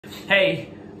Hey,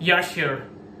 Yash here.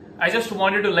 I just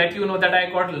wanted to let you know that I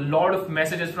got a lot of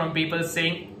messages from people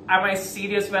saying, am I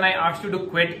serious when I asked you to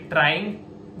quit trying?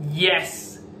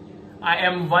 Yes, I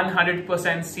am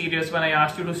 100% serious when I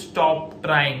asked you to stop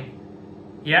trying.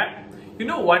 Yeah, you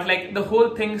know what? Like the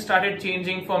whole thing started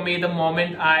changing for me the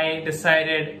moment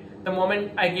the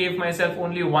moment I gave myself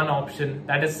only one option,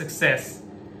 that is success.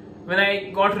 When I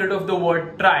got rid of the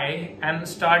word try and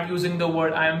start using the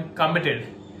word I am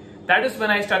committed, that is when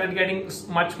I started getting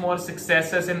much more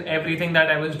successes in everything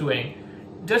that I was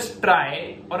doing. Just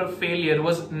try or a failure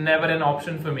was never an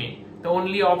option for me. The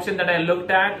only option that I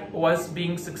looked at was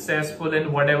being successful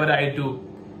in whatever I do.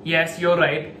 Yes, you're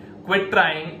right. Quit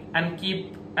trying and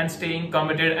keep and staying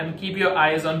committed and keep your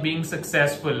eyes on being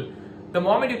successful. The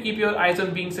moment you keep your eyes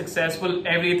on being successful,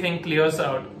 everything clears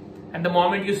out. And the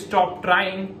moment you stop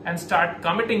trying and start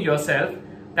committing yourself,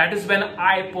 that is when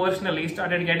I personally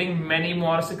started getting many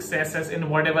more successes in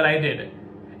whatever I did.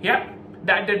 Yeah,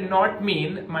 that did not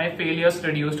mean my failures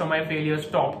reduced or my failures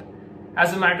stopped.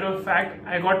 As a matter of fact,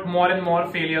 I got more and more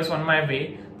failures on my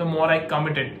way the more I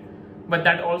committed. But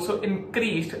that also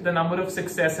increased the number of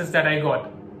successes that I got.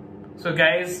 So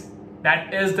guys,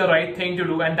 that is the right thing to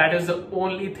do, and that is the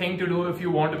only thing to do if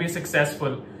you want to be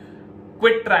successful.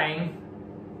 Quit trying.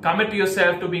 Commit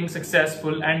yourself to being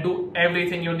successful and do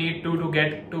everything you need to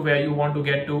get to where you want to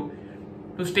get to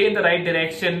stay in the right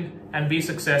direction and be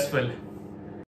successful.